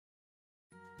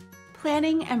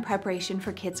Planning and preparation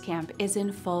for Kids Camp is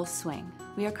in full swing.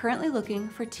 We are currently looking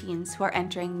for teens who are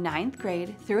entering 9th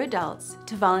grade through adults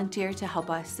to volunteer to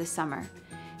help us this summer.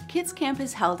 Kids Camp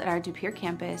is held at our De Pere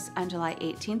campus on July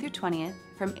 18th through 20th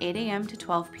from 8 a.m. to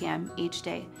 12 p.m. each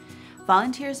day.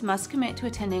 Volunteers must commit to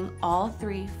attending all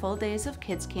 3 full days of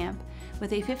Kids Camp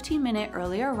with a 15-minute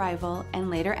earlier arrival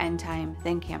and later end time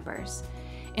than campers.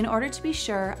 In order to be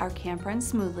sure our camp runs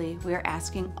smoothly, we are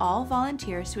asking all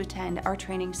volunteers to attend our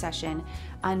training session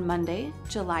on Monday,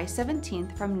 July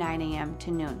 17th from 9 a.m.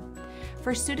 to noon.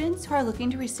 For students who are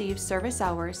looking to receive service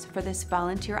hours for this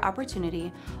volunteer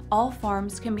opportunity, all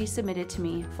forms can be submitted to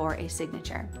me for a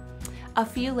signature. A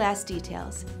few last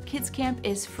details. Kids Camp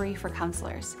is free for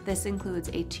counselors. This includes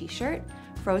a t-shirt,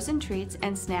 frozen treats,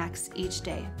 and snacks each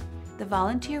day. The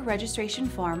volunteer registration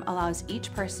form allows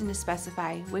each person to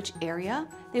specify which area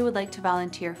they would like to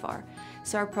volunteer for,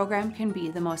 so our program can be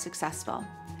the most successful.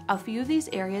 A few of these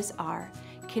areas are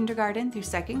kindergarten through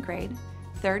 2nd grade,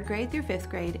 3rd grade through 5th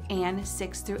grade, and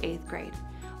 6th through 8th grade.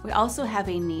 We also have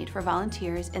a need for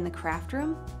volunteers in the craft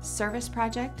room, service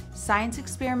project, science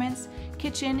experiments,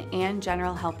 kitchen, and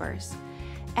general helpers.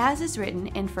 As is written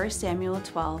in 1 Samuel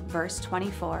 12, verse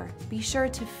 24, be sure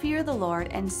to fear the Lord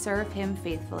and serve Him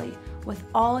faithfully with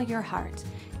all your heart.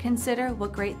 Consider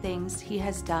what great things He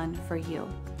has done for you.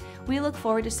 We look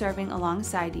forward to serving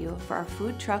alongside you for our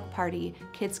food truck party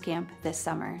Kids Camp this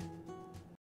summer.